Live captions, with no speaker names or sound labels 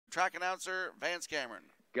track announcer Vance Cameron.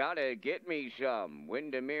 Gotta get me some.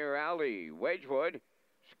 Windermere Alley, Wedgwood.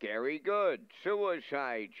 Scary Good,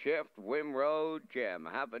 Suicide Shift, Wimroad Gem.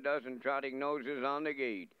 Half a dozen trotting noses on the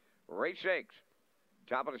gate. Race 6,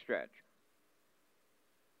 top of the stretch.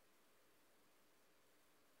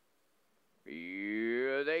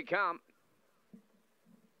 Here they come.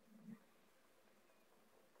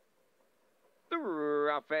 The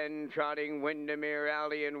rough end trotting Windermere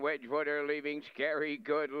Alley and Wedgwood are leaving. Scary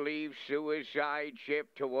Good leaves Suicide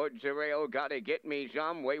Shift towards the rail. Gotta get me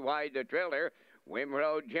some. Way wide the trailer.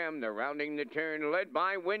 Wimroad Gem, they're rounding the turn, led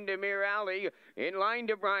by Windermere Alley, in line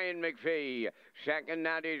to Brian McPhee. Second,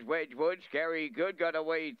 that is Wedgwood. Scary Good got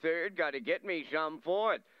away third, got to get me some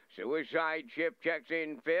fourth. Suicide Shift checks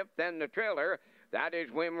in fifth, then the trailer. That is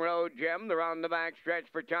Wimroad Gem. They're on the back stretch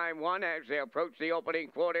for time one as they approach the opening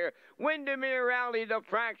quarter. Windermere Alley, the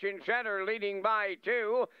fraction center, leading by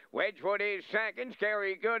 2. Wedgwood is second.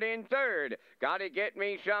 Scary Good in third. Gotta get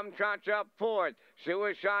me some trots up fourth.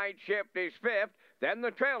 Suicide Shift is fifth. Then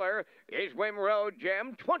the trailer is Wimroad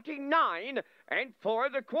Gem, 29 and 4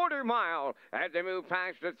 the quarter mile. As they move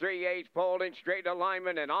past the 3/8 pole in straight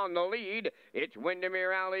alignment and on the lead, it's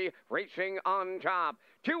Windermere Alley racing on top.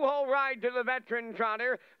 2-hole ride to the veteran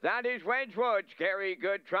trotter. That is Wedgwood. Scary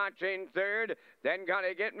Good trots in third. Then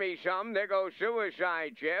Gotta Get Me Some. There goes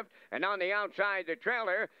Suicide Shift. And on the outside, the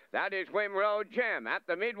trailer, that is Wimroad Gem. At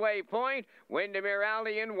the midway point, Windermere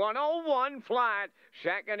Alley in 101 flat.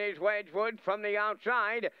 Second is Wedgwood from the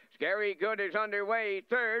outside. Scary Good is underway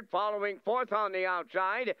third, following fourth on the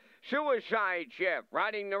outside. Suicide Shift,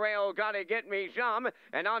 riding the rail, Gotta Get Me Some.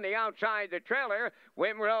 And on the outside, the trailer,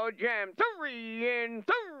 Wimroad Gem. 3 in,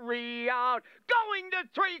 3 out. Going to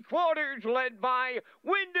 3/4, led by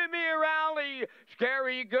Windermere Alley.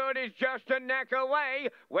 Scary Good is just a neck away.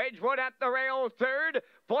 Wedgwood at the rail third.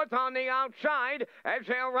 Fourth on the outside as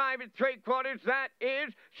they arrive at 3/4. That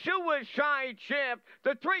is Suicide Shift.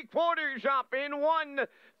 The 3/4 up in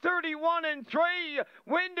 1:31 and 3.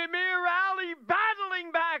 Windermere Alley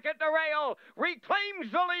battling back at the rail.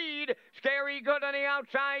 Reclaims the lead. Scary Good on the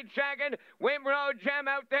outside second. Wimroad Gem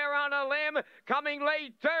out there on a limb. Coming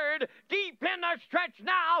late third. Deep in the stretch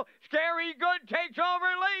now. Scary Good takes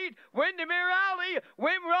over lead. Windermere Alley.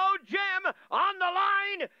 Wimroad Gem on the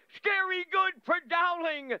line. Scary Good for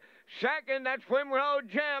Dowling. Second, that's Wimroad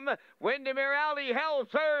Gem. Windermere Alley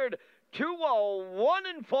held third. 2:01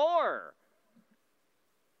 and 4.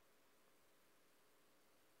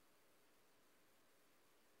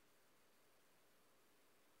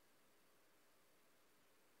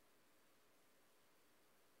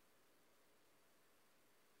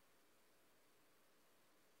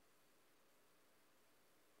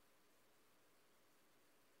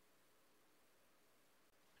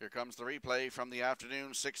 Here comes the replay from the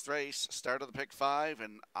afternoon 6th race. Start of the pick 5,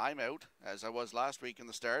 and I'm out, as I was last week in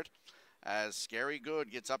the start. As Scary Good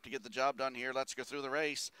gets up to get the job done here, let's go through the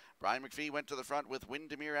race. Brian McPhee went to the front with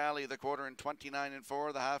Windermere Alley, the quarter in 29 and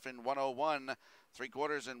 4, the half in 101,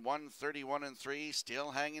 3/4 in 131 and 3. Still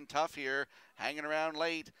hanging tough here, hanging around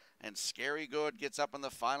late. And Scary Good gets up in the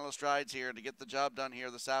final strides here to get the job done here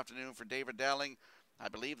this afternoon for David Dowling. I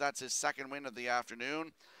believe that's his second win of the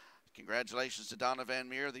afternoon. Congratulations to Donna Van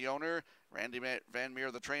Meer, the owner, Randy Van Meer,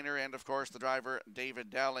 the trainer, and of course the driver, David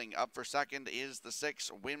Dowling. Up for second is the 6,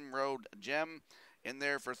 Wimroad Gem. In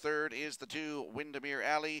there for third is the 2, Windermere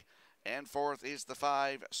Alley. And fourth is the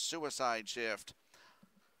 5, Suicide Shift.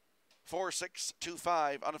 4, 6, 2,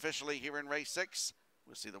 5 unofficially here in race 6.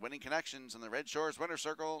 We'll see the winning connections in the Red Shores Winner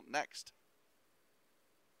Circle next.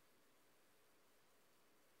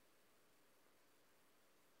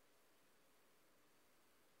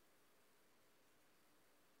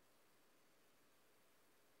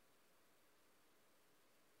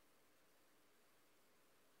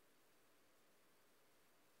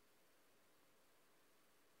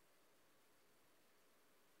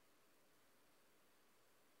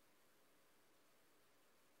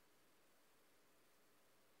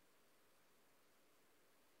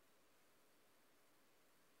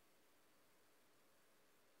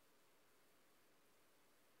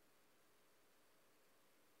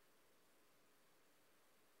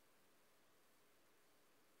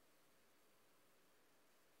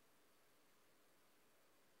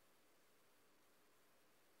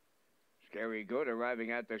 Scary Good arriving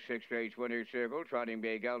at the 6th race winner's circle, trotting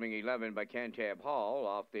Bay Gelding 11 by Cantab Hall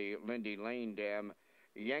off the Lindy Lane Dam.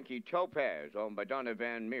 Yankee Topaz, owned by Donna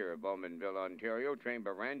Van Meer of Bowmanville, Ontario, trained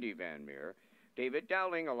by Randy Van Meer. David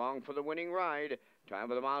Dowling along for the winning ride. Time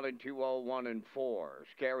of the mile in 2:01 and 4.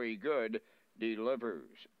 Scary Good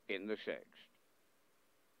delivers in the 6th.